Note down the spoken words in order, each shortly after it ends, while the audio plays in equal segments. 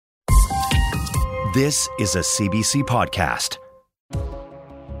This is a CBC podcast.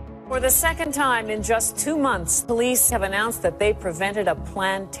 For the second time in just 2 months, police have announced that they prevented a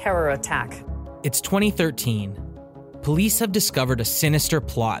planned terror attack. It's 2013. Police have discovered a sinister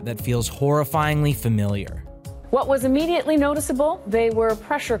plot that feels horrifyingly familiar. What was immediately noticeable? They were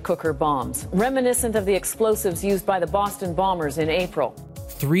pressure cooker bombs, reminiscent of the explosives used by the Boston bombers in April.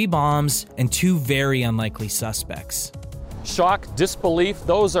 3 bombs and 2 very unlikely suspects. Shock, disbelief,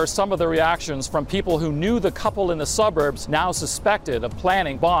 those are some of the reactions from people who knew the couple in the suburbs now suspected of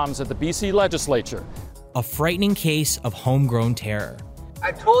planning bombs at the BC legislature. A frightening case of homegrown terror.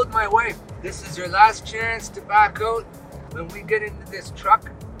 I told my wife, this is your last chance to back out. When we get into this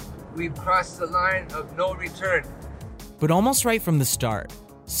truck, we've crossed the line of no return. But almost right from the start,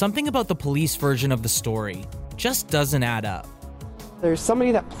 something about the police version of the story just doesn't add up. There's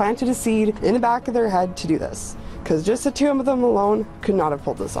somebody that planted a seed in the back of their head to do this, because just the 2 of them alone could not have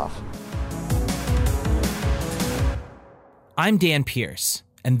pulled this off. I'm Dan Pierce,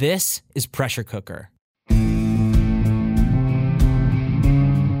 and this is Pressure Cooker.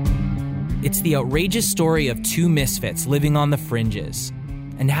 It's the outrageous story of 2 misfits living on the fringes,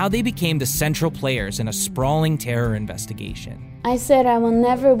 and how they became the central players in a sprawling terror investigation. I said I will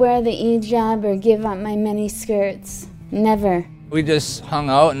never wear the hijab or give up my mini skirts. Never. We just hung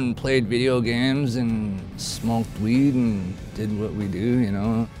out and played video games and smoked weed and did what we do, you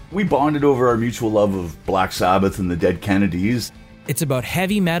know. We bonded over our mutual love of Black Sabbath and the Dead Kennedys. It's about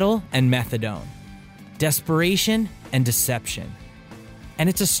heavy metal and methadone, desperation and deception. And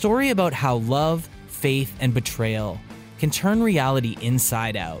it's a story about how love, faith, and betrayal can turn reality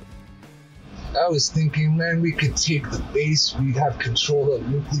inside out. I was thinking, man, we could take the base, we'd have control of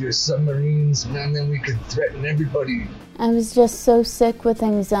nuclear submarines, man, then we could threaten everybody. I was just so sick with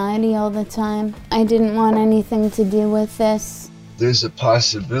anxiety all the time. I didn't want anything to do with this. There's a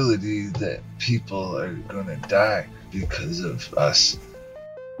possibility that people are gonna die because of us.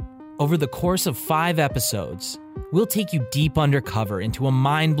 Over the course of 5 episodes, we'll take you deep undercover into a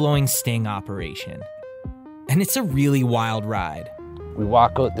mind-blowing sting operation. And it's a really wild ride. We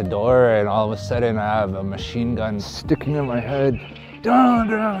walk out the door and all of a sudden I have a machine gun sticking in my head. Down,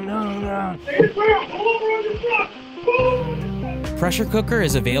 down, down, down. Pressure Cooker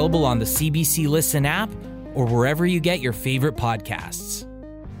is available on the CBC Listen app or wherever you get your favorite podcasts.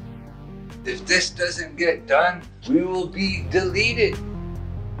 If this doesn't get done, we will be deleted.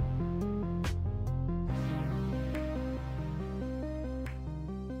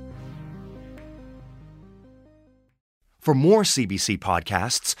 For more CBC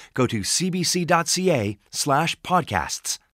podcasts, go to cbc.ca/podcasts.